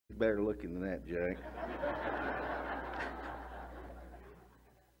better looking than that, Jack.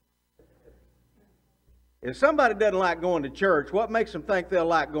 If somebody doesn't like going to church, what makes them think they'll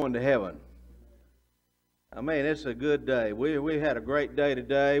like going to heaven? I mean, it's a good day. We had a great day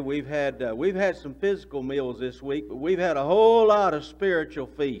today. We've had some physical meals this week, but we've had a whole lot of spiritual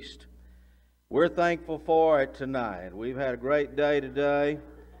feast. We're thankful for it tonight. We've had a great day today,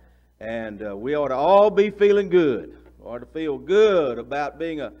 and we ought to all be feeling good. We ought to feel good about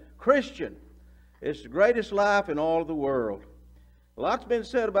being a Christian. It's the greatest life in all of the world. A lot's been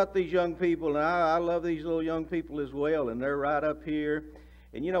said about these young people, and I love these little young people as well, and they're right up here.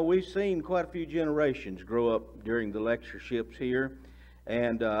 And you know, we've seen quite a few generations grow up during the lectureships here,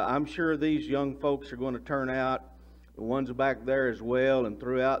 and I'm sure these young folks are going to turn out, the ones back there as well, and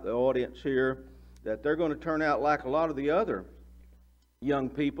throughout the audience here, that they're going to turn out like a lot of the other young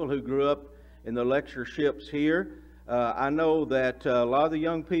people who grew up in the lectureships here. I know that a lot of the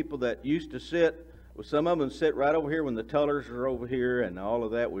young people that used to sit, well, some of them sit right over here when the Tullers are over here and all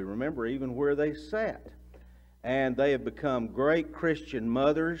of that. We remember even where they sat. And they have become great Christian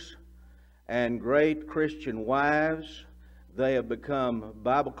mothers and great Christian wives. They have become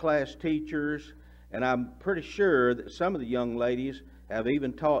Bible class teachers. And I'm pretty sure that some of the young ladies have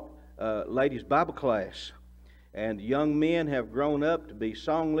even taught ladies' Bible class. And young men have grown up to be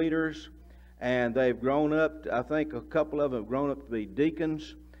song leaders. And they've grown up, I think a couple of them have grown up to be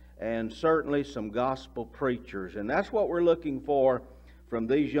deacons. And certainly some gospel preachers. And that's what we're looking for from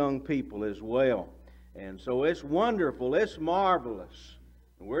these young people as well. And so it's wonderful, it's marvelous.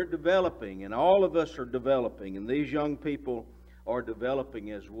 We're developing, and all of us are developing, and these young people are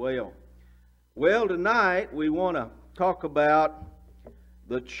developing as well. Well, tonight we want to talk about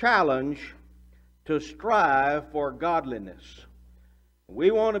the challenge to strive for godliness.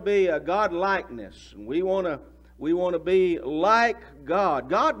 We want to be a godlikeness, and we want to be like God.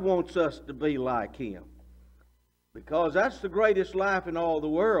 God wants us to be like Him, because that's the greatest life in all the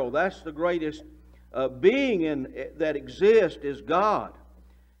world. That's the greatest being that exists is God.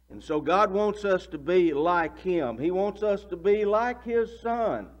 And so God wants us to be like Him. He wants us to be like His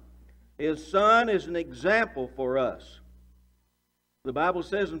Son. His Son is an example for us. The Bible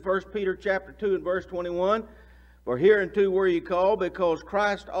says in 1 Peter chapter 2 and verse 21, "For hereunto were ye called, because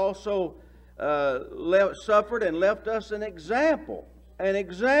Christ also suffered and left us an example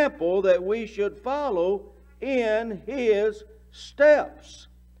that we should follow in His steps."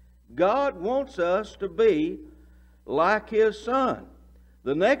 God wants us to be like His Son.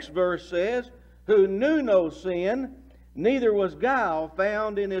 The next verse says, "Who knew no sin, neither was guile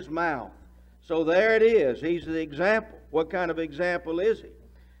found in His mouth." So there it is. He's the example. What kind of example is He?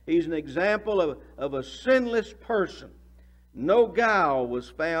 He's an example of a sinless person. No guile was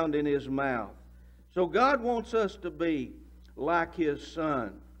found in His mouth. So God wants us to be like His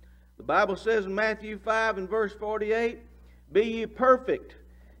Son. The Bible says in Matthew 5 and verse 48, "Be ye perfect,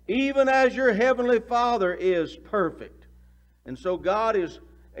 even as your heavenly Father is perfect." And so God is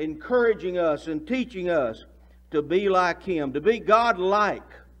encouraging us and teaching us to be like Him, to be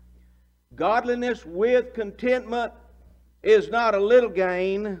God-like. Godliness with contentment is not a little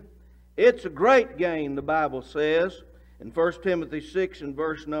gain. It's a great gain, the Bible says in 1 Timothy 6 and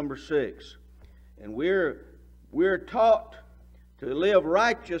verse number 6. And we're taught to live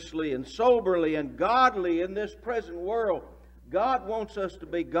righteously and soberly and godly in this present world. God wants us to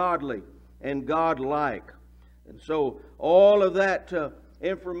be godly and God-like. And so all of that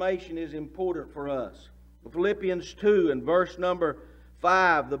information is important for us. Philippians 2 and verse number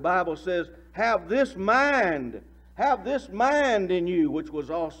 5, the Bible says, have this mind in you, which was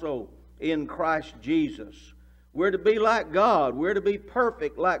also in Christ Jesus. We're to be like God. We're to be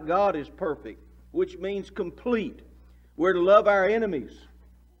perfect like God is perfect, which means complete. We're to love our enemies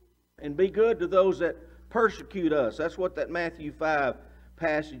and be good to those that persecute us. That's what that Matthew 5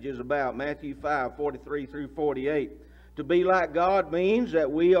 passage is about. Matthew 5, 43 through 48. To be like God means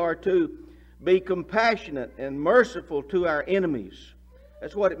that we are to be compassionate and merciful to our enemies.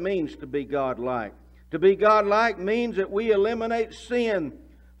 That's what it means to be God-like. To be God-like means that we eliminate sin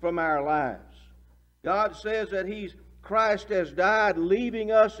from our lives. God says that Christ has died,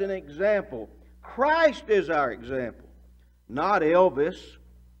 leaving us an example. Christ is our example. Not Elvis,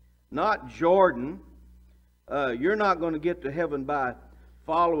 not Jordan. You're not going to get to heaven by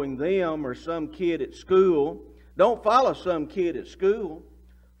following them or some kid at school. Don't follow some kid at school.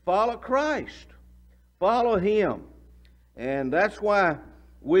 Follow Christ. Follow Him. And that's why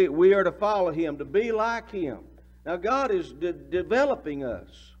we are to follow Him, to be like Him. Now God is developing us.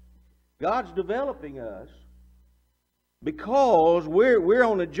 God's developing us because we're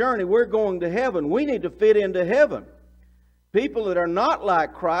on a journey. We're going to heaven. We need to fit into heaven. People that are not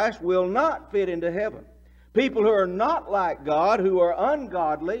like Christ will not fit into heaven. People who are not like God, who are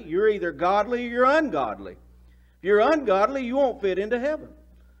ungodly, you're either godly or you're ungodly. If you're ungodly, you won't fit into heaven.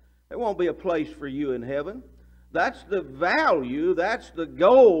 There won't be a place for you in heaven. That's the value, that's the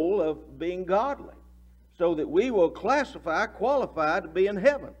goal of being godly, so that we will qualify to be in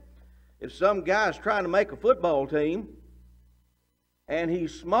heaven. If some guy's trying to make a football team, and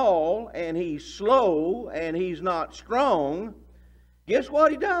he's small, and he's slow, and he's not strong, guess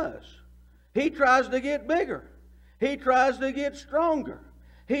what he does? He tries to get bigger. He tries to get stronger.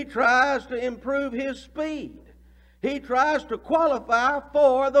 He tries to improve his speed. He tries to qualify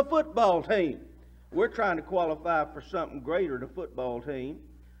for the football team. We're trying to qualify for something greater than a football team.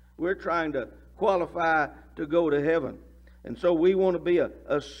 We're trying to qualify to go to heaven. And so we want to be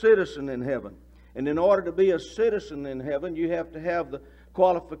a citizen in heaven. And in order to be a citizen in heaven, you have to have the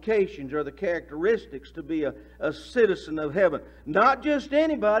qualifications or the characteristics to be a citizen of heaven. Not just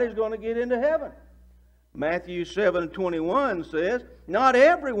anybody's going to get into heaven. Matthew 7:21 says, "Not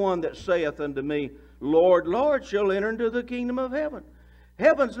everyone that saith unto me, Lord, Lord, shall enter into the kingdom of heaven."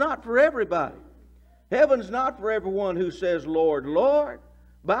 Heaven's not for everybody. Heaven's not for everyone who says, Lord, Lord.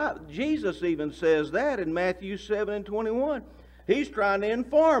 Jesus even says that in Matthew 7:21. He's trying to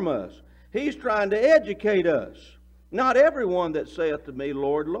inform us. He's trying to educate us. Not everyone that saith to me,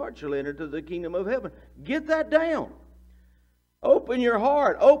 Lord, Lord, shall enter into the kingdom of heaven. Get that down. Open your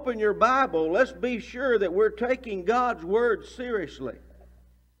heart. Open your Bible. Let's be sure that we're taking God's word seriously.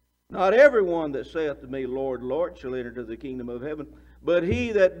 Not everyone that saith to me, Lord, Lord, shall enter into the kingdom of heaven, but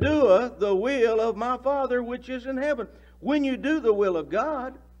he that doeth the will of my Father which is in heaven. When you do the will of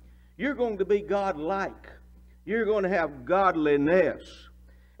God, you're going to be God-like. You're going to have godliness.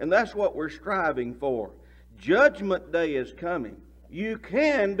 And that's what we're striving for. Judgment day is coming. You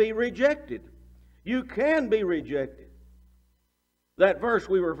can be rejected. You can be rejected. That verse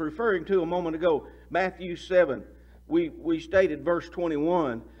we were referring to a moment ago, Matthew 7, we stated verse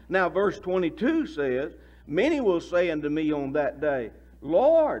 21. Now verse 22 says, "Many will say unto me on that day,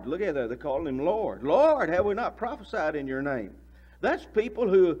 Lord," look at that, they're calling him Lord. "Lord, have we not prophesied in your name?" That's people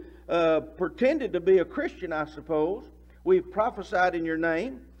who pretended to be a Christian, I suppose. We've prophesied in your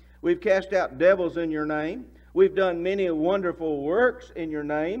name. We've cast out devils in your name. We've done many wonderful works in your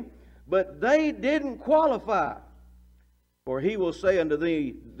name. But they didn't qualify. "For he will say unto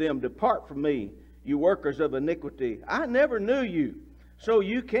them, Depart from me, you workers of iniquity. I never knew you." So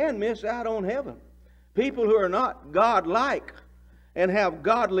you can miss out on heaven. People who are not God-like and have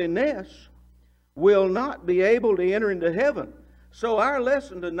godliness will not be able to enter into heaven. So our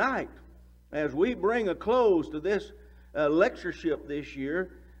lesson tonight, as we bring a close to this lectureship this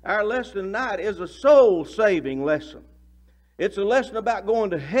year, our lesson tonight is a soul-saving lesson. It's a lesson about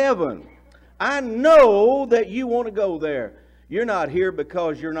going to heaven. I know that you want to go there. You're not here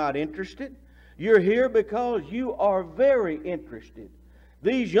because you're not interested. You're here because you are very interested.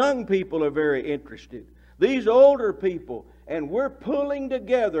 These young people are very interested. These older people. And we're pulling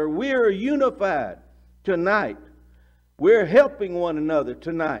together. We're unified tonight. We're helping one another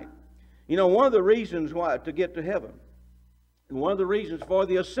tonight. You know, one of the reasons why to get to heaven, and one of the reasons for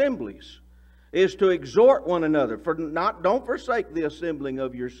the assemblies, is to exhort one another. Don't forsake the assembling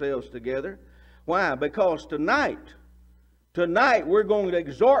of yourselves together. Why? Because tonight we're going to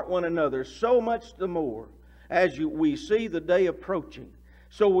exhort one another so much the more as we see the day approaching.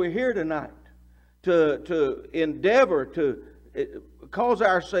 So we're here tonight to endeavor to cause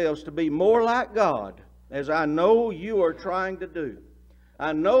ourselves to be more like God, as I know you are trying to do.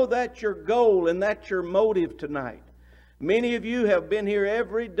 I know that's your goal and that's your motive tonight. Many of you have been here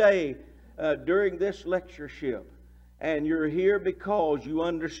every day during this lectureship, and you're here because you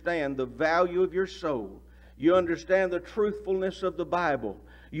understand the value of your soul. You understand the truthfulness of the Bible.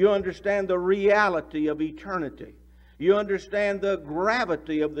 You understand the reality of eternity. You understand the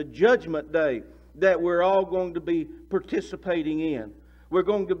gravity of the judgment day that we're all going to be participating in. We're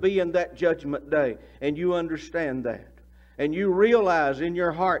going to be in that judgment day, and you understand that. And you realize in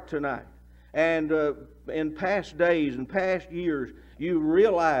your heart tonight, and in past days and past years, you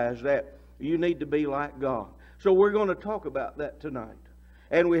realize that you need to be like God. So we're going to talk about that tonight.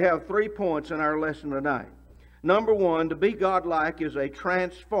 And we have 3 points in our lesson tonight. Number 1, to be godlike is a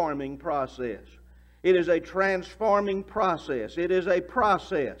transforming process. It is a transforming process. It is a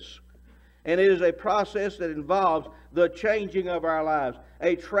process. And it is a process that involves the changing of our lives.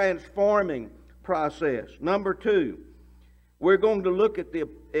 A transforming process. Number 2, we're going to look at the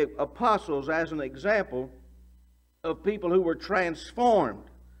apostles as an example of people who were transformed.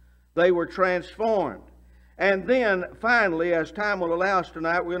 They were transformed. And then, finally, as time will allow us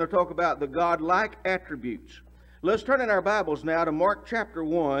tonight, we're going to talk about the godlike attributes. Let's turn in our Bibles now to Mark chapter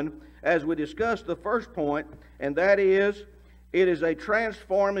 1 as we discuss the first point, and that is, it is a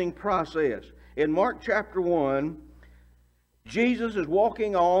transforming process. In Mark chapter 1, Jesus is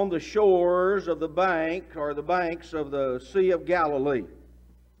walking on the shores of the bank, or the banks of the Sea of Galilee.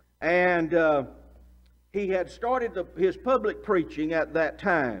 And he had started his public preaching at that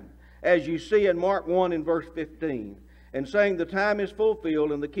time, as you see in Mark 1 in verse 15, and saying, "The time is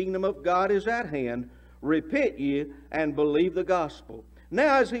fulfilled, and the kingdom of God is at hand. Repent ye, and believe the gospel."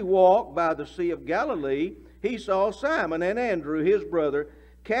 Now as he walked by the Sea of Galilee, he saw Simon and Andrew his brother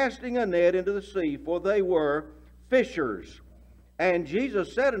casting a net into the sea, for they were fishers. And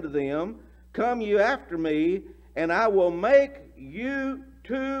Jesus said unto them, "Come you after me, and I will make you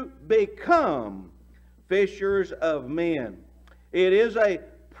to become fishers of men." It is a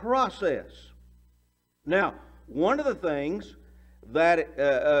process. Now, one of the things that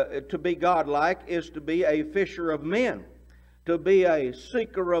to be godlike is to be a fisher of men, to be a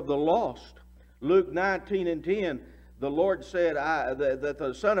seeker of the lost. Luke 19 and 10, the Lord said that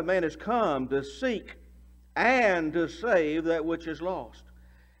the Son of Man has come to seek and to save that which is lost.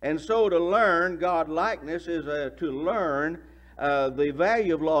 And so to learn godlikeness is to learn the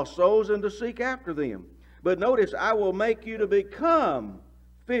value of lost souls and to seek after them. But notice, "I will make you to become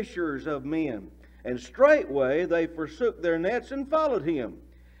fishers of men." And straightway they forsook their nets and followed him.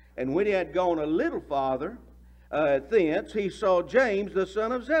 And when he had gone a little farther thence, he saw James the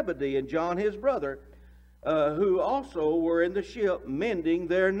son of Zebedee and John his brother, who also were in the ship mending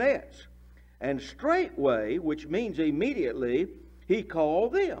their nets. And straightway, which means immediately, he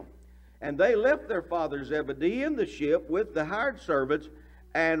called them. And they left their father Zebedee in the ship with the hired servants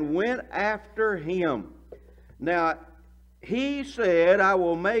and went after him. Now, he said, "I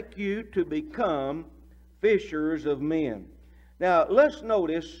will make you to become fishers of men." Now, let's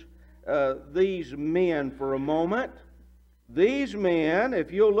notice these men for a moment. These men,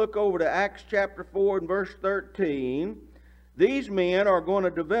 if you'll look over to Acts chapter 4 and verse 13, these men are going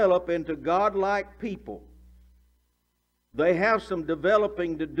to develop into godlike people. They have some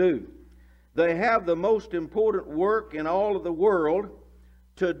developing to do. They have the most important work in all of the world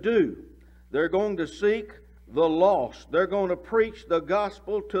to do. They're going to seek the lost. They're going to preach the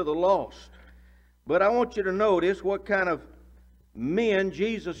gospel to the lost. But I want you to notice what kind of men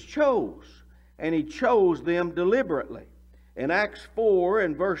Jesus chose. And he chose them deliberately. In Acts 4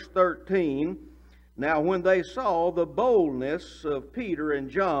 and verse 13, "Now when they saw the boldness of Peter and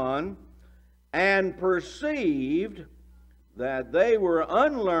John, and perceived that they were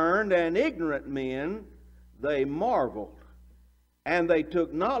unlearned and ignorant men, they marveled. And they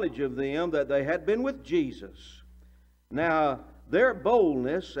took knowledge of them that they had been with Jesus." Now, their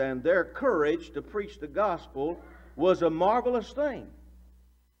boldness and their courage to preach the gospel was a marvelous thing.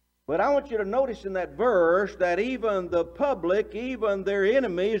 But I want you to notice in that verse that even the public, even their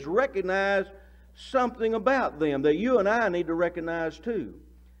enemies, recognize something about them that you and I need to recognize too.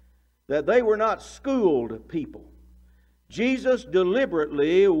 That they were not schooled people. Jesus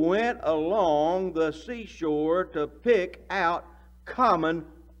deliberately went along the seashore to pick out common,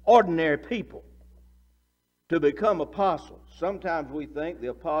 ordinary people to become apostles. Sometimes we think the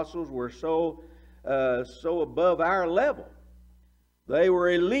apostles were so above our level. They were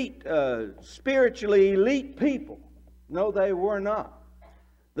elite, spiritually elite people. No, they were not.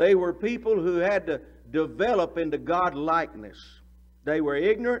 They were people who had to develop into godlikeness. They were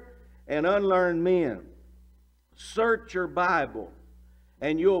ignorant and unlearned men. Search your Bible,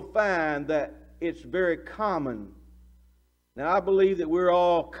 and you'll find that it's very common. Now, I believe that we're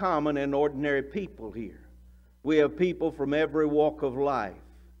all common and ordinary people here. We have people from every walk of life,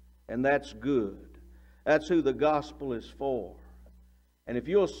 and that's good. That's who the gospel is for. And if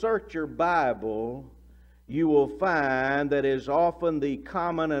you'll search your Bible, you will find that it is often the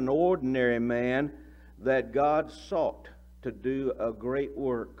common and ordinary man that God sought to do a great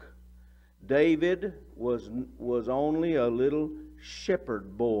work. David was only a little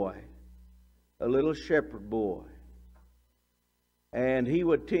shepherd boy. A little shepherd boy. And he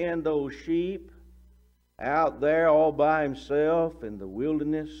would tend those sheep out there all by himself in the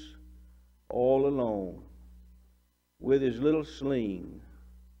wilderness, all alone, with his little sling.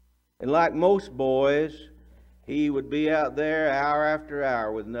 And like most boys, he would be out there hour after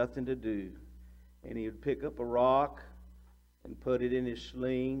hour with nothing to do. And he would pick up a rock and put it in his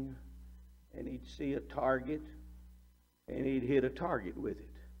sling, and he'd see a target, and he'd hit a target with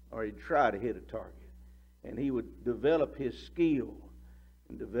it, or he'd try to hit a target. And he would develop his skill,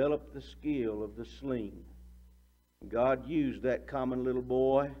 and develop the skill of the sling. And God used that common little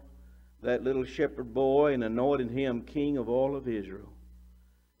boy, that little shepherd boy, and anointed him king of all of Israel.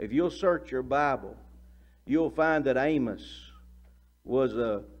 If you'll search your Bible, you'll find that Amos was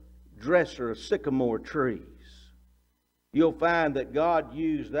a dresser of sycamore trees. You'll find that God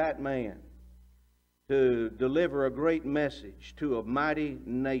used that man to deliver a great message to a mighty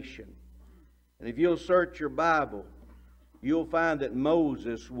nation. And if you'll search your Bible, you'll find that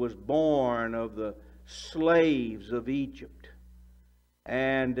Moses was born of the slaves of Egypt.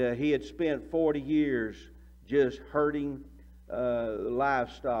 And he had spent 40 years just herding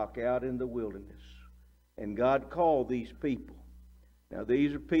livestock out in the wilderness. And God called these people. Now,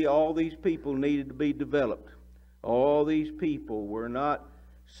 all these people needed to be developed. All these people were not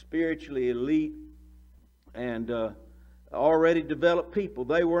spiritually elite and already developed people.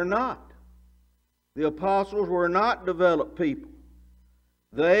 They were not. The apostles were not developed people.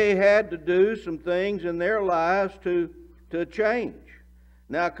 They had to do some things in their lives to change.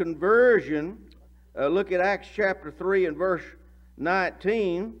 Now, conversion, look at Acts chapter 3 and verse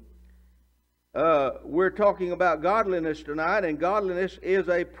 19. We're talking about godliness tonight, and godliness is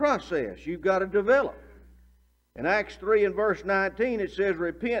a process you've got to develop. In Acts 3 and verse 19 it says,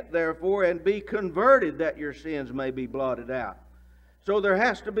 "Repent therefore and be converted, that your sins may be blotted out." So there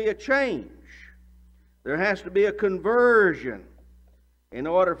has to be a change. There has to be a conversion in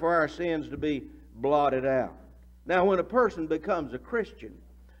order for our sins to be blotted out. Now, when a person becomes a Christian,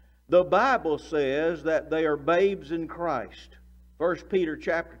 the Bible says that they are babes in Christ. 1 Peter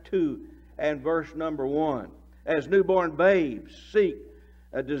chapter 2 and verse number 1. As newborn babes seek,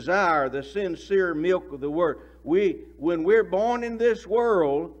 desire the sincere milk of the Word. When we're born in this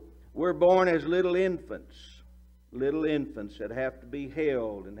world, we're born as little infants. Little infants that have to be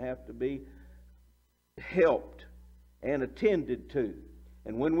held and have to be helped and attended to.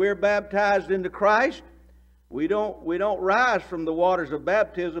 And when we're baptized into Christ, we don't rise from the waters of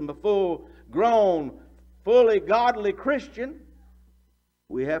baptism a full-grown, fully godly Christian.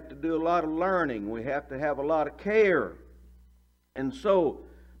 We have to do a lot of learning. We have to have a lot of care. And so,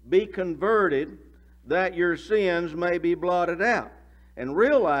 be converted that your sins may be blotted out. And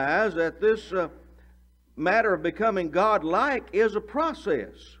realize that this matter of becoming God-like is a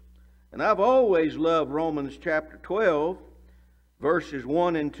process. And I've always loved Romans chapter 12, verses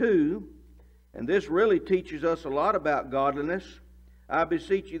 1 and 2. And this really teaches us a lot about godliness. "I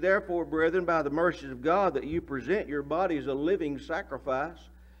beseech you therefore, brethren, by the mercies of God, that you present your bodies a living sacrifice."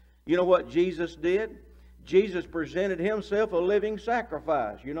 You know what Jesus did? Jesus presented Himself a living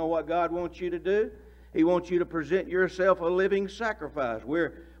sacrifice. You know what God wants you to do? He wants you to present yourself a living sacrifice.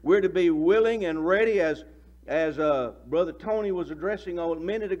 We're to be willing and ready, as Brother Tony was addressing a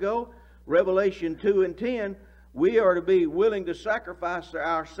minute ago, Revelation 2 and 10, we are to be willing to sacrifice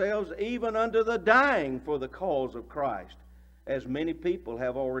ourselves even unto the dying for the cause of Christ, as many people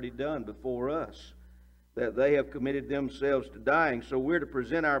have already done before us, that they have committed themselves to dying. So we're to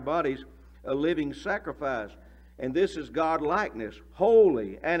present our bodies a living sacrifice. And this is godlikeness,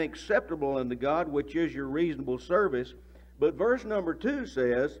 holy and acceptable unto God, which is your reasonable service. But verse number 2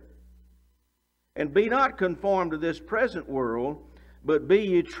 says, "And be not conformed to this present world, but be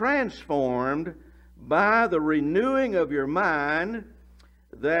ye transformed by the renewing of your mind,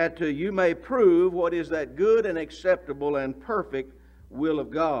 that you may prove what is that good and acceptable and perfect will of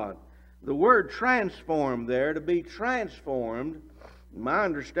God." The word transform there, to be transformed, my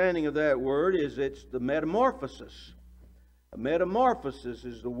understanding of that word is it's the metamorphosis. A metamorphosis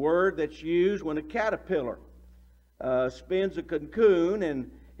is the word that's used when a caterpillar spins a cocoon,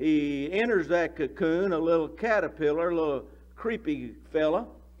 and he enters that cocoon, a little caterpillar, a little creepy fella.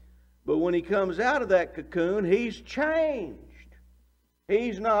 But when he comes out of that cocoon, he's changed.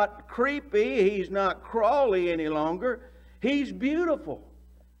 He's not creepy, he's not crawly any longer. He's beautiful.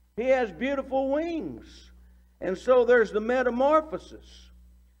 He has beautiful wings. And so there's the metamorphosis.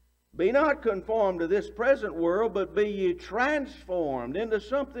 "Be not conformed to this present world, but be ye transformed into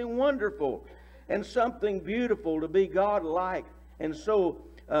something wonderful and something beautiful, to be God-like." And so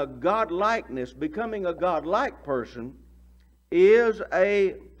godlikeness, becoming a God-like person, is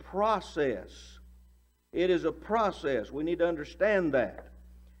a process. It is a process. We need to understand that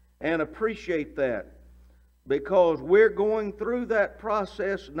and appreciate that, because we're going through that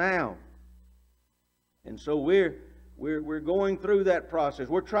process now. And so we're going through that process.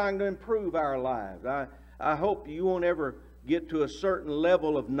 We're trying to improve our lives. I hope you won't ever get to a certain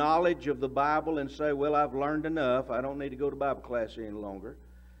level of knowledge of the Bible and say, "Well, I've learned enough. I don't need to go to Bible class any longer."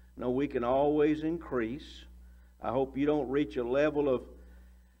 No, we can always increase. I hope you don't reach a level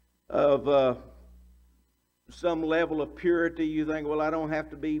of some level of purity. You think, "Well, I don't have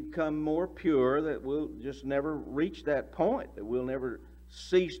to become more pure." That we'll just never reach that point. That we'll never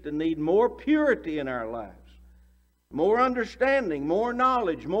cease to need more purity in our lives, more understanding, more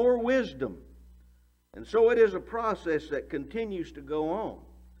knowledge, more wisdom. And so it is a process that continues to go on.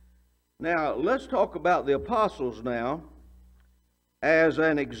 Now, let's talk about the apostles now as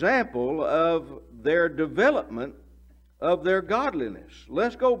an example of their development of their godliness.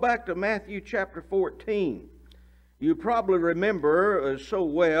 Let's go back to Matthew chapter 14. You probably remember so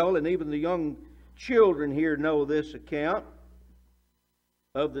well, and even the young children here know this account,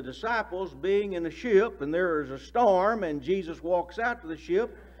 of the disciples being in a ship, and there is a storm, and Jesus walks out to the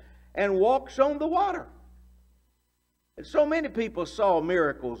ship and walks on the water. And so many people saw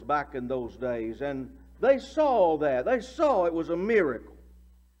miracles back in those days, and they saw that. They saw it was a miracle.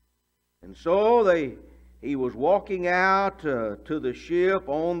 And so he was walking out to the ship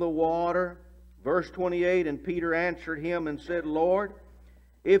on the water. Verse 28, and Peter answered him and said, Lord,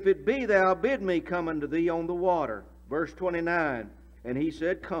 if it be thou, bid me come unto thee on the water. Verse 29, and he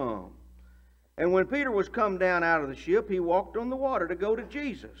said, come. And when Peter was come down out of the ship, he walked on the water to go to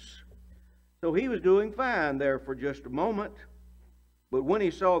Jesus. So he was doing fine there for just a moment. But when he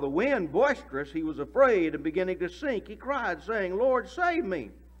saw the wind boisterous, he was afraid, and beginning to sink, he cried, saying, Lord, save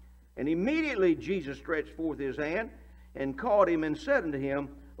me. And immediately Jesus stretched forth his hand and caught him and said unto him,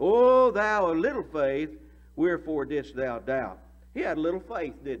 O thou of little faith, wherefore didst thou doubt? He had little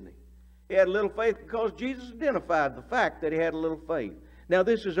faith, didn't he? He had little faith because Jesus identified the fact that he had a little faith. Now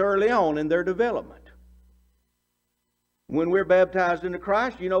this is early on in their development. When we're baptized into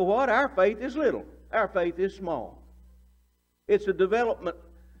Christ, you know what? Our faith is little. Our faith is small. It's a development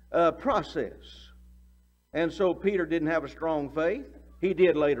process. And so Peter didn't have a strong faith. He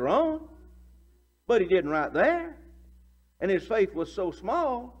did later on, but he didn't right there. And his faith was so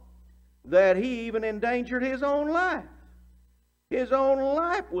small that he even endangered his own life. His own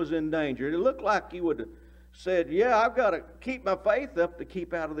life was endangered. It looked like he would have said, yeah, I've got to keep my faith up to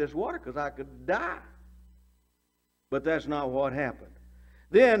keep out of this water because I could die. But that's not what happened.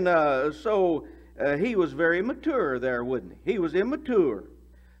 Then, he was very mature there, wasn't he? He was immature.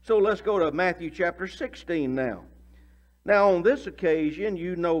 So let's go to Matthew chapter 16 now. Now, on this occasion,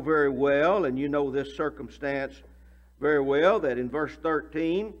 you know very well, and you know this circumstance very well, that in verse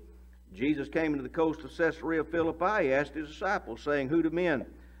 13, Jesus came into the coast of Caesarea Philippi. He asked his disciples, saying, Who do men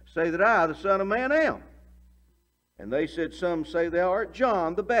say that I, the Son of Man, am? And they said, Some say thou art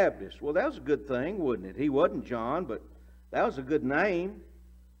John the Baptist. Well, that was a good thing, wouldn't it? He wasn't John, but that was a good name.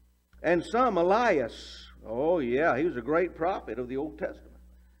 And some Elias. Oh, yeah, he was a great prophet of the Old Testament.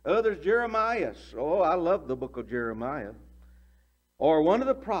 Others Jeremiah. Oh, I love the book of Jeremiah. Or one of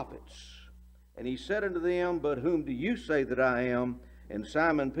the prophets. And he said unto them, But whom do you say that I am? And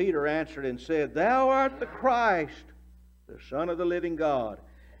Simon Peter answered and said, Thou art the Christ, the Son of the living God.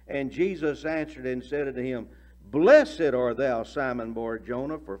 And Jesus answered and said unto him, Blessed art thou, Simon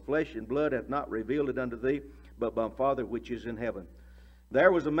Bar-Jonah, for flesh and blood hath not revealed it unto thee, but my Father which is in heaven.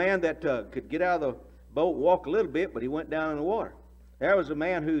 There was a man that could get out of the boat, walk a little bit, but he went down in the water. There was a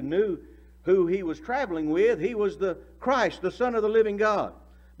man who knew who he was traveling with. He was the Christ, the Son of the living God.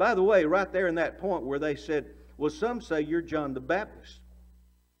 By the way, right there in that point where they said, well, some say you're John the Baptist.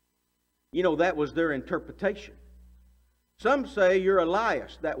 You know, that was their interpretation. Some say you're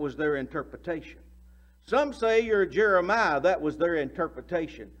Elias. That was their interpretation. Some say you're Jeremiah. That was their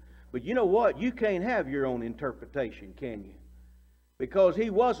interpretation. But you know what? You can't have your own interpretation, can you? Because he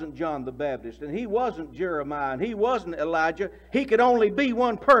wasn't John the Baptist, and he wasn't Jeremiah, and he wasn't Elijah. He could only be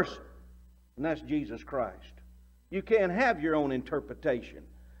one person, and that's Jesus Christ. You can't have your own interpretation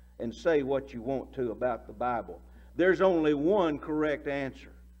and say what you want to about the Bible. There's only one correct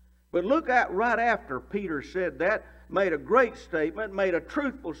answer. But look at right after Peter said that, made a great statement, made a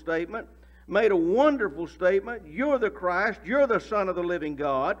truthful statement, made a wonderful statement. You're the Christ, you're the Son of the living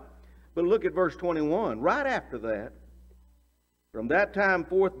God. But look at verse 21. Right after that, from that time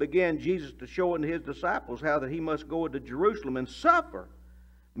forth began Jesus to show unto his disciples how that he must go into Jerusalem and suffer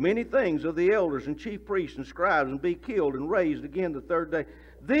many things of the elders and chief priests and scribes, and be killed and raised again the third day.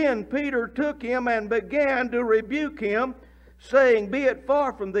 Then Peter took him and began to rebuke him, saying, Be it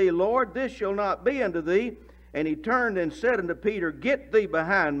far from thee, Lord, this shall not be unto thee. And he turned and said unto Peter, Get thee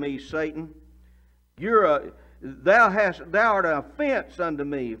behind me, Satan. Thou art an offense unto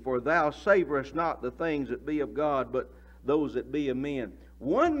me, for thou savorest not the things that be of God, but those that be of men.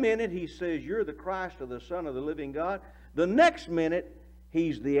 One minute he says, You're the Christ, or the Son of the living God. The next minute,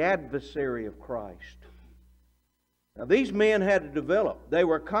 he's the adversary of Christ. Now, these men had to develop. They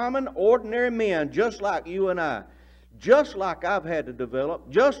were common, ordinary men, just like you and I. Just like I've had to develop.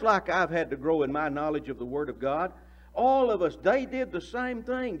 Just like I've had to grow in my knowledge of the Word of God. All of us, they did the same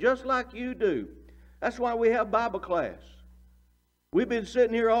thing, just like you do. That's why we have Bible class. We've been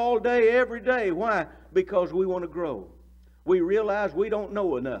sitting here all day, every day. Why? Because we want to grow. We realize we don't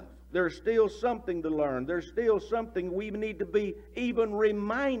know enough. There's still something to learn. There's still something we need to be even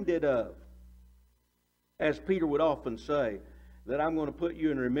reminded of. As Peter would often say, that I'm going to put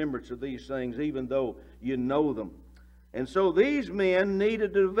you in remembrance of these things even though you know them. And so these men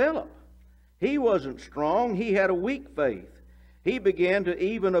needed to develop. He wasn't strong. He had a weak faith. He began to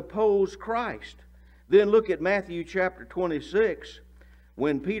even oppose Christ. Then look at Matthew chapter 26,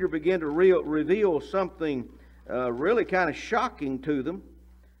 when Peter began to reveal something really kind of shocking to them.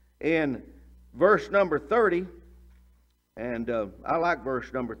 In verse number 30, and I like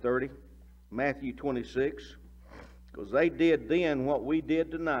verse number 30, Matthew 26, because they did then what we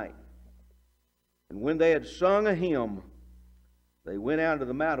did tonight. And when they had sung a hymn, they went out to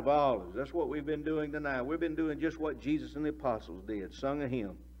the Mount of Olives. That's what we've been doing tonight. We've been doing just what Jesus and the apostles did, sung a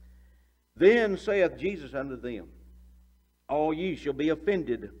hymn. Then saith Jesus unto them, All ye shall be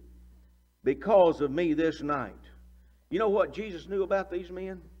offended because of me this night. You know what Jesus knew about these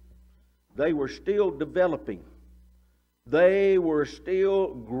men? They were still developing. They were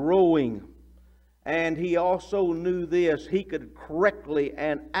still growing. And he also knew this. He could correctly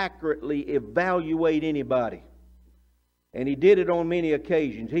and accurately evaluate anybody. And he did it on many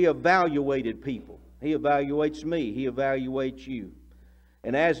occasions. He evaluated people. He evaluates me. He evaluates you.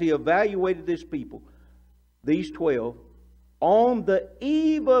 And as he evaluated this people, these 12, on the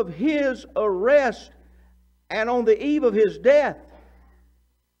eve of his arrest and on the eve of his death,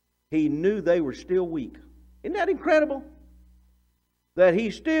 he knew they were still weak. Isn't that incredible? That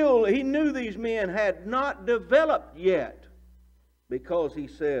he knew these men had not developed yet, because he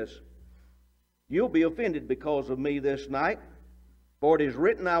says, You'll be offended because of me this night, for it is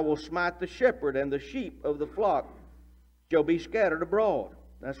written, I will smite the shepherd, and the sheep of the flock shall be scattered abroad.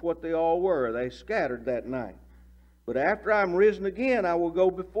 That's what they all were. They scattered that night. But after I'm risen again, I will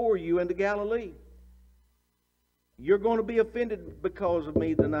go before you into Galilee. You're going to be offended because of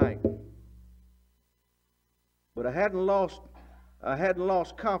me tonight. But I hadn't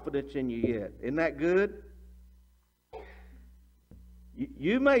lost confidence in you yet. Isn't that good?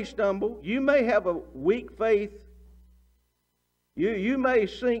 You may stumble. You may have a weak faith. You may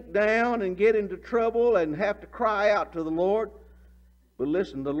sink down and get into trouble and have to cry out to the Lord. But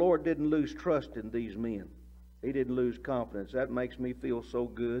listen, the Lord didn't lose trust in these men. He didn't lose confidence. That makes me feel so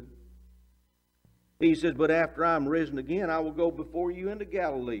good. He says, But after I'm risen again, I will go before you into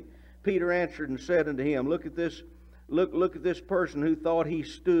Galilee. Peter answered and said unto him, Look at this person who thought he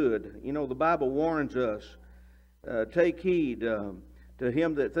stood. You know, the Bible warns us, take heed to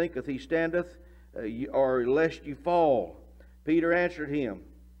him that thinketh he standeth, or lest you fall. Peter answered him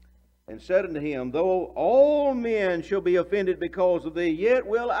and said unto him, Though all men shall be offended because of thee, yet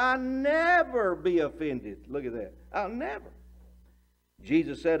will I never be offended. Look at that. I'll never.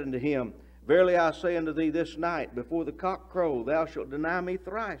 Jesus said unto him, Verily I say unto thee, this night before the cock crow, thou shalt deny me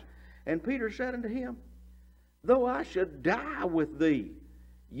thrice. And Peter said unto him, Though I should die with thee,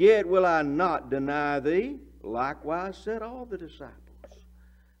 yet will I not deny thee. Likewise said all the disciples.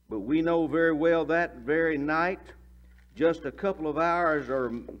 But we know very well that very night, just a couple of hours,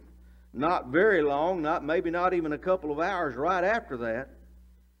 or not very long, maybe not even a couple of hours right after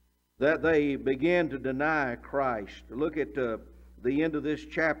that they began to deny Christ. Look at the end of this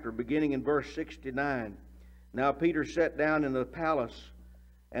chapter, beginning in verse 69. Now Peter sat down in the palace,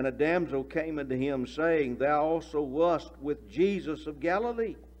 and a damsel came unto him, saying, Thou also wast with Jesus of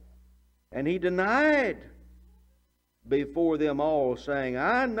Galilee. And he denied before them all, saying,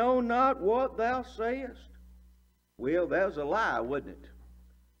 I know not what thou sayest. Well, that was a lie, wasn't it?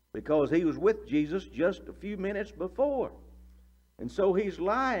 Because he was with Jesus just a few minutes before. And so he's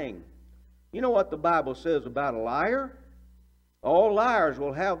lying. You know what the Bible says about a liar? All liars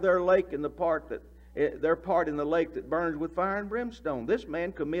will have their part in the lake that burns with fire and brimstone. This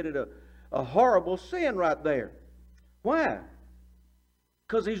man committed a horrible sin right there. Why?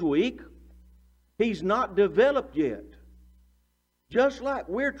 Because he's weak. He's not developed yet. Just like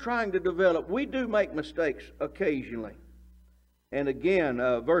we're trying to develop, we do make mistakes occasionally. And again,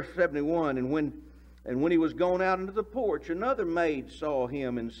 verse 71, and when he was gone out into the porch, another maid saw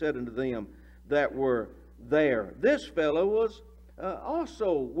him and said unto them that were there, This fellow was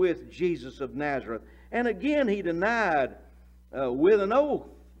also with Jesus of Nazareth. And again he denied with an oath,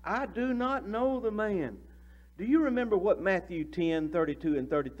 I do not know the man. Do you remember what Matthew 10, 32 and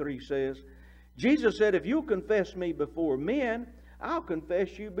 33 says? Jesus said, If you'll confess me before men, I'll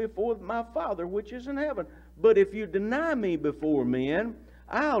confess you before my Father which is in heaven. But if you deny me before men,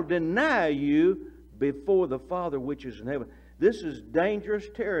 I'll deny you before the Father which is in heaven. This is dangerous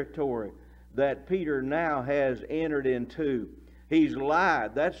territory that Peter now has entered into. He's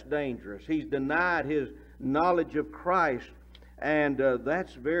lied. That's dangerous. He's denied his knowledge of Christ. And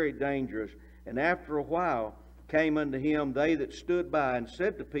that's very dangerous. And after a while came unto him they that stood by, and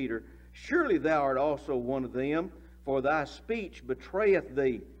said to Peter, Surely thou art also one of them, for thy speech betrayeth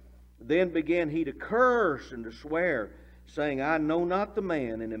thee. Then began he to curse and to swear, saying, I know not the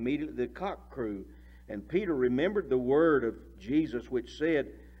man. And immediately the cock crew. And Peter remembered the word of Jesus, which said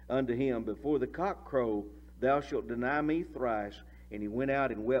unto him, Before the cock crow, thou shalt deny me thrice. And he went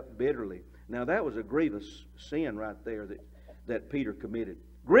out and wept bitterly. Now that was a grievous sin right there that Peter committed.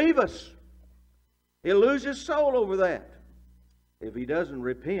 Grievous! He'll lose his soul over that if he doesn't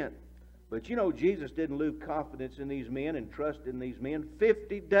repent. But you know, Jesus didn't lose confidence in these men and trust in these men.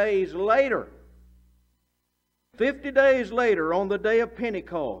 50 days later, 50 days later, on the day of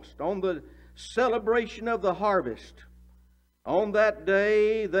Pentecost, on the celebration of the harvest, on that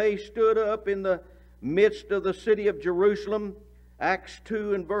day they stood up in the midst of the city of Jerusalem. Acts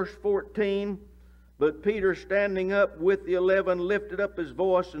 2 and verse 14. But Peter, standing up with the 11, lifted up his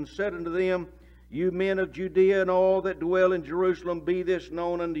voice and said unto them, You men of Judea and all that dwell in Jerusalem, be this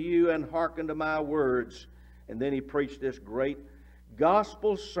known unto you, and hearken to my words. And then he preached this great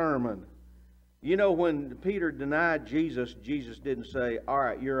gospel sermon. You know, when Peter denied Jesus, Jesus didn't say, All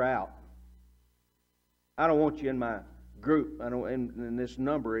right, you're out. I don't want you in my group. I don't in this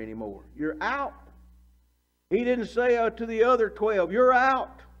number anymore. You're out. He didn't say to the other 12, You're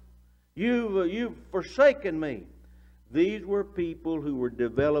out. You've forsaken me. These were people who were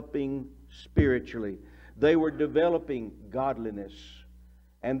developing spiritually. They were developing godliness.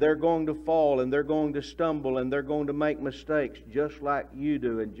 And they're going to fall, and they're going to stumble, and they're going to make mistakes just like you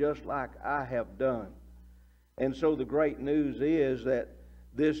do and just like I have done. And so the great news is that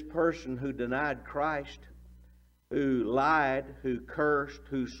this person who denied Christ, who lied, who cursed,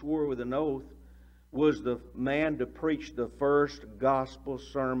 who swore with an oath, was the man to preach the first gospel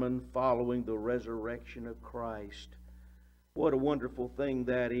sermon following the resurrection of Christ. What a wonderful thing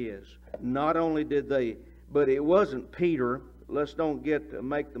that is. Not only did they, but it wasn't Peter. Let's don't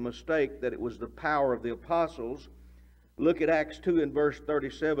make the mistake that it was the power of the apostles. Look at Acts 2 and verse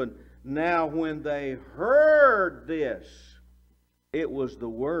 37. Now when they heard this, it was the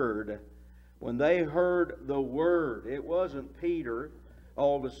Word. When they heard the Word, it wasn't Peter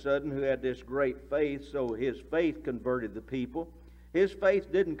all of a sudden who had this great faith, so his faith converted the people. His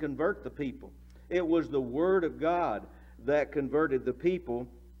faith didn't convert the people. It was the Word of God that converted the people.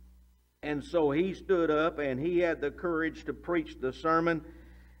 And so he stood up and he had the courage to preach the sermon.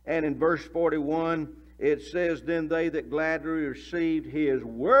 And in verse 41 it says, Then they that gladly received his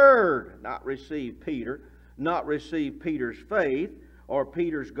word, not received Peter, not received Peter's faith or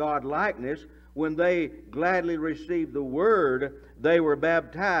Peter's godlikeness, when they gladly received the word, they were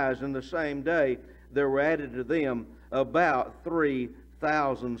baptized, in the same day there were added to them about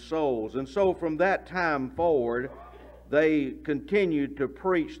 3,000 souls. And so from that time forward, they continued to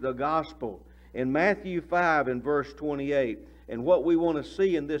preach the gospel. In Matthew 5 and verse 28, and what we want to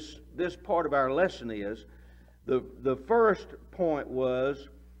see in this part of our lesson is, the first point was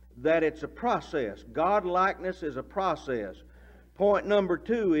that it's a process. Godlikeness is a process. Point number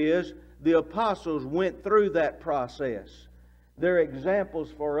 2 is, the apostles went through that process. They're examples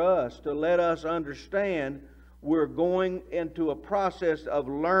for us to let us understand we're going into a process of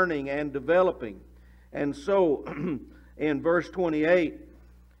learning and developing. And so, in verse 28,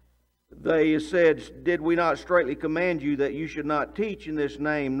 they said, Did we not straitly command you that you should not teach in this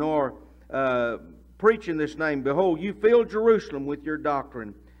name, nor preach in this name? Behold, you fill Jerusalem with your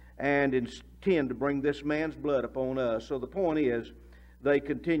doctrine, and intend to bring this man's blood upon us. So the point is, they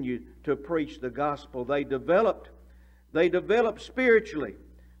continued to preach the gospel. They developed spiritually.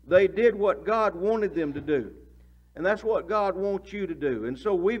 They did what God wanted them to do. And that's what God wants you to do. And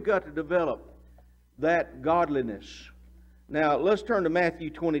so we've got to develop that godliness. Now, let's turn to Matthew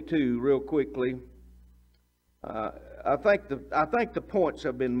 22 real quickly. I think the points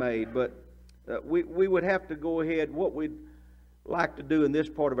have been made, but we would have to go ahead. What we'd like to do in this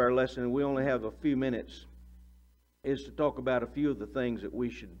part of our lesson, and we only have a few minutes, is to talk about a few of the things that we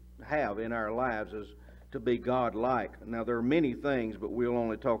should have in our lives as to be God-like. Now, there are many things, but we'll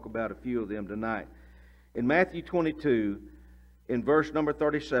only talk about a few of them tonight. In Matthew 22, in verse number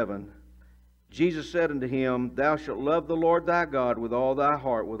 37, Jesus said unto him, Thou shalt love the Lord thy God with all thy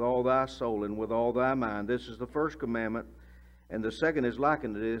heart, with all thy soul, and with all thy mind. This is the first commandment. And the second is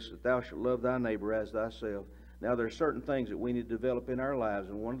likened to this, that thou shalt love thy neighbor as thyself. Now, there are certain things that we need to develop in our lives,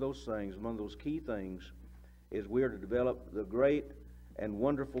 and one of those things, one of those key things, is we are to develop the great and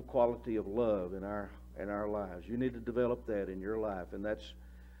wonderful quality of love in our lives. You need to develop that in your life, and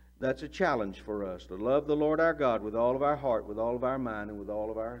that's a challenge for us, to love the Lord our God with all of our heart, with all of our mind, and with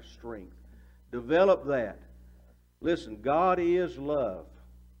all of our strength. Develop that. Listen, God is love.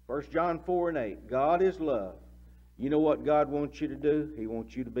 1 John 4 and 8. God is love. You know what God wants you to do? He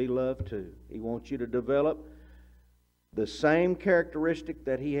wants you to be loved too. He wants you to develop the same characteristic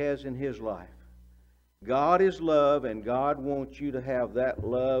that He has in His life. God is love, and God wants you to have that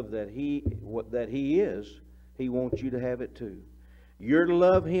love that He is. He wants you to have it too. You're to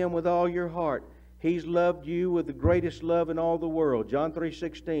love Him with all your heart. He's loved you with the greatest love in all the world. John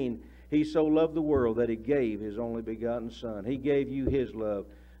 3:16, He so loved the world that He gave His only begotten Son. He gave you His love.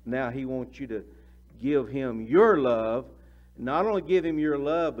 Now He wants you to give Him your love. Not only give Him your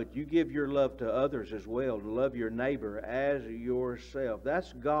love, but you give your love to others as well. To love your neighbor as yourself.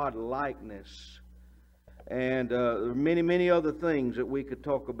 That's Godlikeness. And many, many other things that we could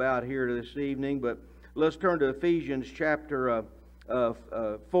talk about here this evening. But let's turn to Ephesians chapter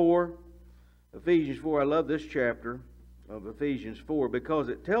 4. Ephesians 4, I love this chapter of Ephesians 4 because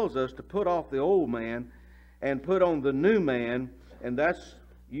it tells us to put off the old man and put on the new man. And that's,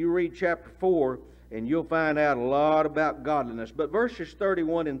 you read chapter 4 and you'll find out a lot about godliness. But verses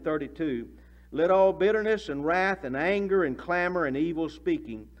 31 and 32, let all bitterness and wrath and anger and clamor and evil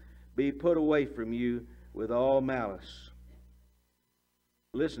speaking be put away from you with all malice.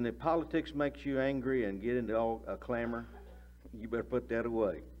 Listen, if politics makes you angry and get into all a clamor, you better put that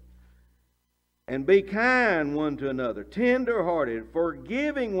away. And be kind one to another, tender-hearted,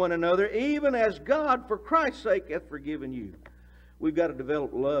 forgiving one another, even as God, for Christ's sake, hath forgiven you. We've got to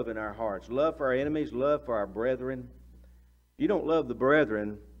develop love in our hearts. Love for our enemies, love for our brethren. If you don't love the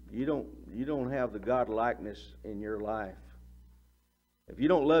brethren, you don't have the Godlikeness in your life. If you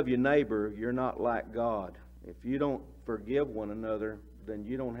don't love your neighbor, you're not like God. If you don't forgive one another, then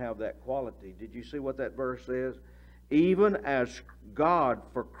you don't have that quality. Did you see what that verse says? Even as God,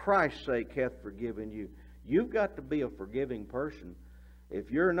 for Christ's sake, hath forgiven you. You've got to be a forgiving person.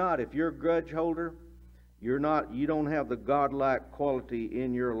 If you're not, if you're a grudge holder, you don't have the godlike quality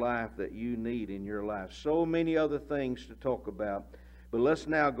in your life that you need in your life. So many other things to talk about. But let's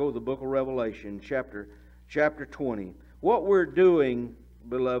now go to the book of Revelation, chapter 20. What we're doing,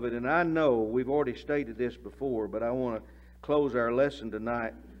 beloved, and I know we've already stated this before, but I want to close our lesson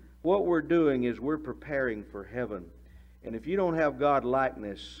tonight. What we're doing is we're preparing for heaven. And if you don't have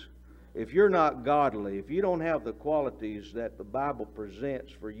Godlikeness, if you're not godly, if you don't have the qualities that the Bible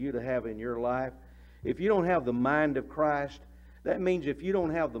presents for you to have in your life, if you don't have the mind of Christ, that means if you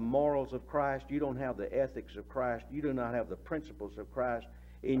don't have the morals of Christ, you don't have the ethics of Christ, you do not have the principles of Christ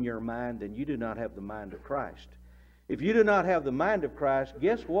in your mind, then you do not have the mind of Christ. If you do not have the mind of Christ,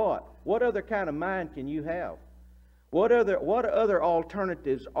 guess what? What other kind of mind can you have? What other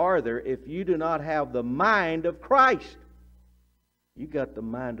alternatives are there if you do not have the mind of Christ? You got the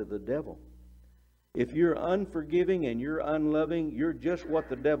mind of the devil. If you're unforgiving and you're unloving, you're just what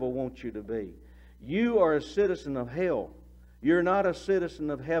the devil wants you to be. You are a citizen of hell. You're not a citizen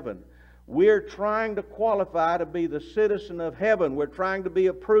of heaven. We're trying to qualify to be the citizen of heaven. We're trying to be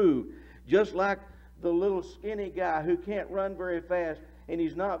approved. Just like the little skinny guy who can't run very fast and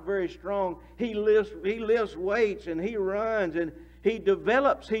he's not very strong. He lifts weights and he runs and he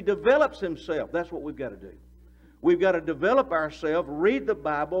develops himself. That's what we've got to do. We've got to develop ourselves, read the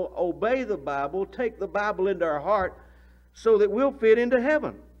Bible, obey the Bible, take the Bible into our heart so that we'll fit into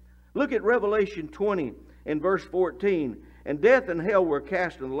heaven. Look at Revelation 20 and verse 14. And death and hell were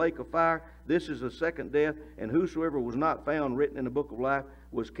cast in the lake of fire. This is the second death. And whosoever was not found written in the book of life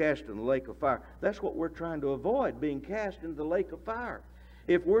was cast in the lake of fire. That's what we're trying to avoid, being cast into the lake of fire.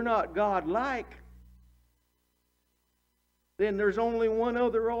 If we're not God-like, then there's only one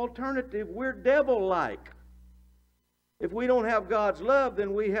other alternative. We're devil-like. If we don't have God's love,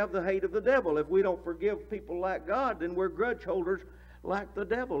 then we have the hate of the devil. If we don't forgive people like God, then we're grudge holders like the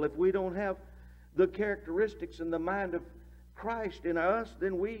devil. If we don't have the characteristics and the mind of Christ in us,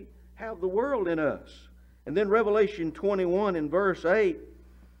 then we have the world in us. And then Revelation 21 in verse 8,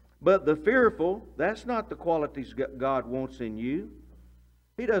 but the fearful, that's not the qualities God wants in you.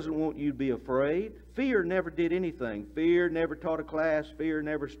 He doesn't want you to be afraid. Fear never did anything. Fear never taught a class. Fear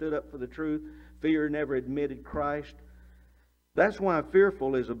never stood up for the truth. Fear never admitted Christ. That's why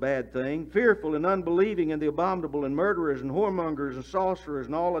fearful is a bad thing. Fearful and unbelieving and the abominable and murderers and whoremongers and sorcerers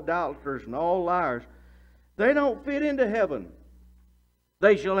and all idolaters and all liars, they don't fit into heaven.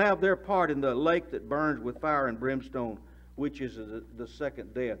 They shall have their part in the lake that burns with fire and brimstone, which is the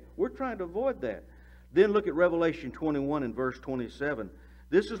second death. We're trying to avoid that. Then look at Revelation 21 and verse 27.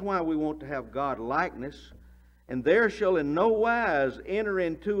 This is why we want to have God-likeness. And there shall in no wise enter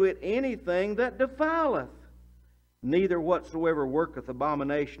into it anything that defileth, neither whatsoever worketh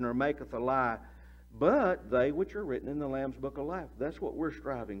abomination or maketh a lie, but they which are written in the Lamb's book of life. That's what we're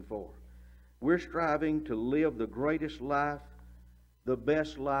striving for. We're striving to live the greatest life, the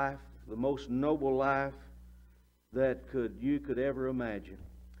best life, the most noble life that you could ever imagine.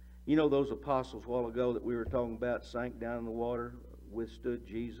 You know those apostles a while ago that we were talking about sank down in the water, withstood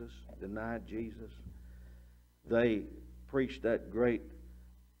Jesus, denied Jesus. They preached that great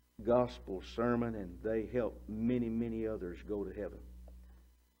gospel sermon, and they helped many, many others go to heaven.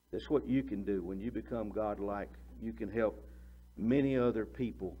 That's what you can do when you become godlike. You can help many other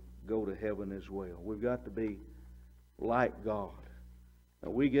people go to heaven as well. We've got to be like God. Now,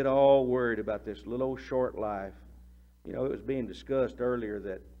 we get all worried about this little old short life. You know, it was being discussed earlier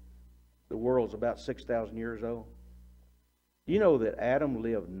that the world's about 6,000 years old. You know that Adam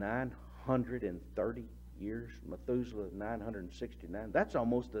lived 930 years, Methuselah 969. That's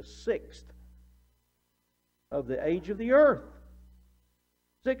almost a sixth of the age of the earth.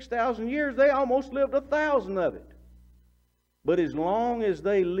 6,000 years, they almost lived 1,000 of it. But as long as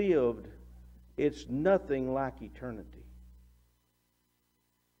they lived, it's nothing like eternity.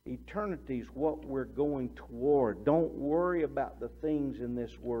 Eternity is what we're going toward. Don't worry about the things in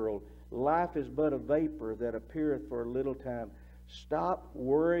this world. Life is but a vapor that appeareth for a little time. Stop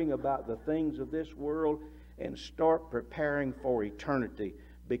worrying about the things of this world and start preparing for eternity,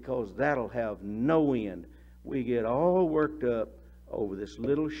 because that'll have no end. We get all worked up over this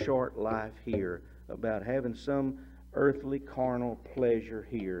little short life here about having some earthly carnal pleasure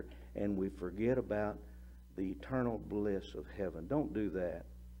here, and we forget about the eternal bliss of heaven. Don't do that.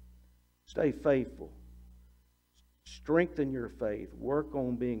 Stay faithful. Strengthen your faith. Work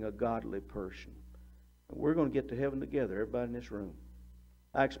on being a godly person. We're going to get to heaven together, everybody in this room.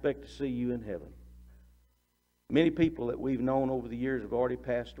 I expect to see you in heaven. Many people that we've known over the years have already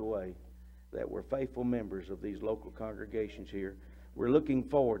passed away that were faithful members of these local congregations here. We're looking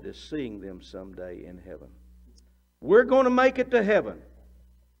forward to seeing them someday in heaven. We're going to make it to heaven.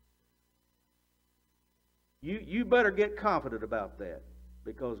 You better get confident about that,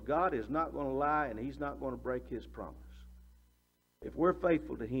 because God is not going to lie and He's not going to break His promise. If we're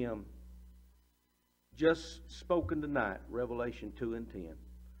faithful to Him, just spoken tonight, Revelation 2 and 10.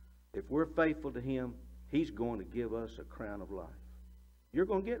 If we're faithful to Him, He's going to give us a crown of life. You're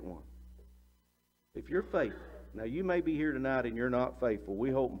going to get one if you're faithful. Now, you may be here tonight and you're not faithful. We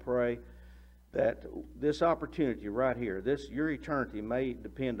hope and pray that this opportunity right here, your eternity may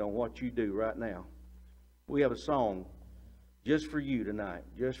depend on what you do right now. We have a song just for you tonight,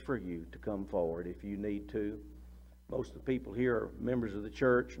 just for you to come forward if you need to. Most of the people here are members of the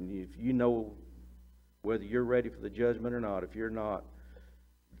church, and if you know whether you're ready for the judgment or not, if you're not,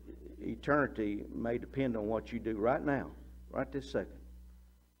 eternity may depend on what you do right now, right this second.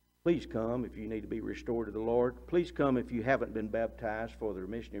 Please come if you need to be restored to the Lord. Please come if you haven't been baptized for the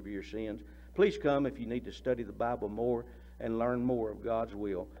remission of your sins. Please come if you need to study the Bible more and learn more of God's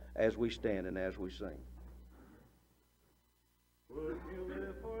will as we stand and as we sing.